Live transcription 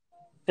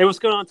Hey, what's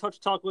going on,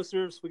 Touch Talk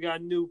listeners? We got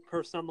a new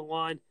person on the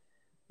line,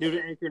 new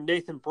to Anchor,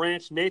 Nathan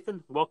Branch.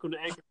 Nathan, welcome to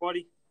Anchor,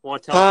 buddy.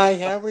 Want to tell us?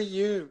 Hi, how are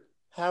you?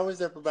 How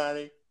is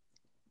everybody?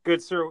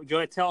 Good, sir. Would you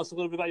like to tell us a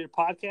little bit about your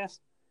podcast?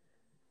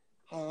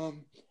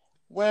 Um,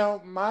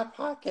 well, my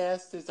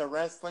podcast is a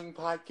wrestling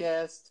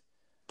podcast,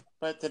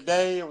 but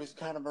today it was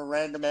kind of a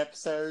random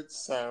episode,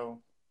 so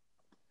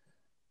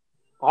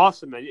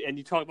Awesome, man. And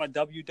you talk about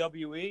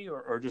WWE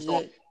or just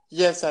all? yeah,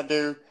 yes, I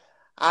do.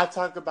 I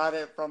talk about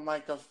it from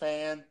like a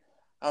fan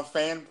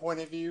point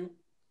of view.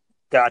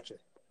 Gotcha.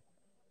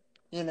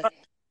 You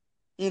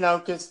know,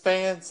 because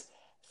fans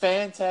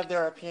have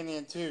their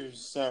opinion too.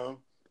 So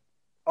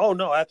Oh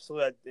no,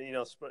 absolutely.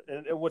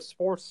 And what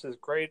sports is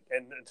great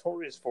and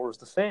notorious for is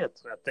the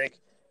fans. I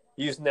think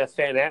using that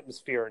fan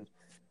atmosphere and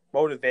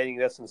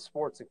motivating us in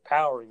sports,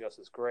 empowering us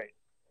is great.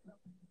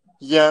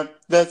 yeah,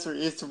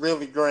 it's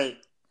really great.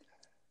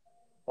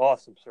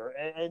 Awesome, sir.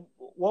 And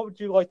what would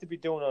you like to be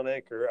doing on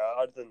Anchor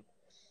other than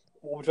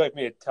what would you like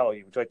me to tell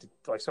you? Would you like to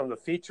like some of the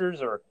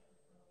features or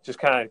just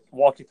kind of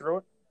walk you through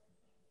it?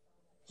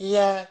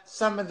 Yeah,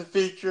 some of the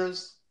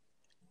features.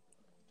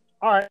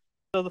 All right.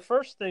 So the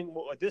first thing,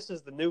 this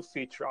is the new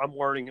feature. I'm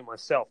learning it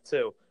myself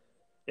too.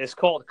 It's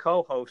called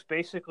co-host.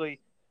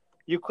 Basically,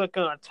 you click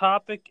on a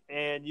topic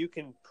and you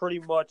can pretty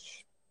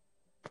much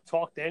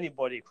talk to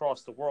anybody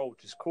across the world,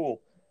 which is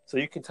cool. So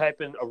you can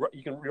type in,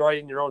 you can write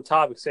in your own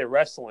topic, say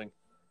wrestling,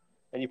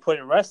 and you put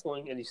in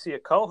wrestling, and you see a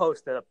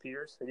co-host that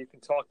appears, and you can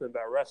talk to them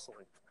about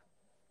wrestling.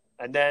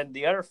 And then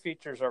the other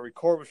features are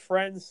record with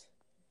friends.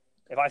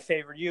 If I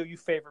favor you, you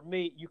favor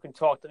me. You can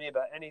talk to me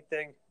about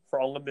anything for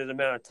an unlimited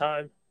amount of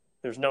time.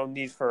 There's no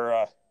need for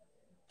a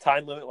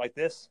time limit like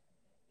this.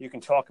 You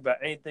can talk about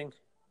anything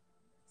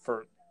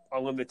for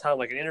unlimited time,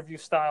 like an interview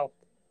style.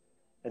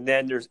 And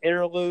then there's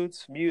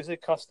interludes,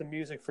 music, custom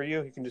music for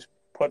you. You can just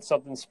put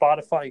something in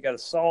Spotify. You got a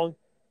song.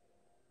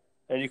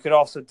 And you could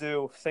also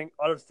do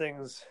other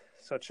things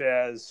such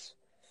as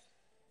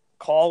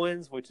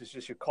call-ins, which is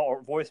just your call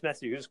or voice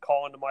message. You just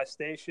call into my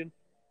station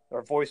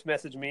or voice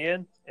message me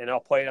in, and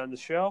I'll play it on the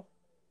show.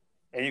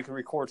 And you can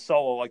record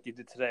solo like you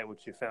did today,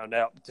 which you found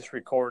out. Just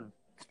record and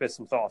spit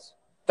some thoughts.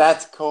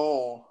 That's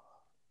cool.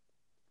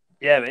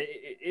 Yeah, man,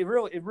 it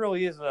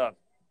really is a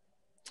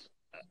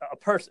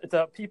person. It's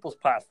a people's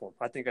platform.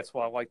 I think that's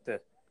why I like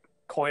to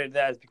coin it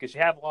as, because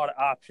you have a lot of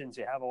options.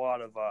 You have a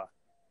lot of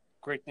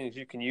great things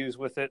you can use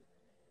with it.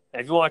 And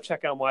if you want to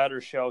check out my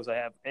other shows, I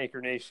have Anchor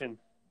Nation,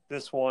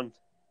 this one,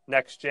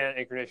 Next Gen,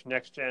 Anchor Nation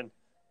Next Gen,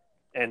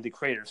 and the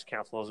Creators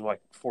Council. Those are my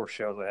 4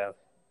 shows I have.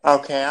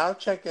 Okay, I'll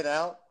check it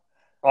out.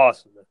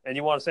 Awesome. And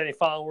you want to say any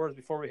final words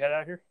before we head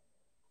out here?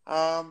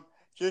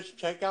 Just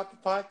check out the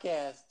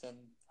podcast and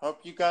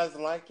hope you guys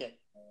like it.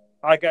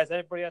 All right, guys.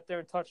 Anybody out there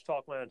in Touch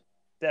Talk land,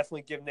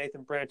 definitely give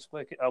Nathan Branch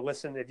a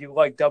listen. If you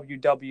like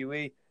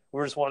WWE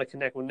or just want to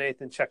connect with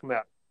Nathan, check him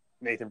out.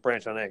 Nathan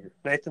Branch on Anchor.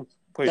 Nathan,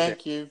 please.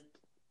 Thank you.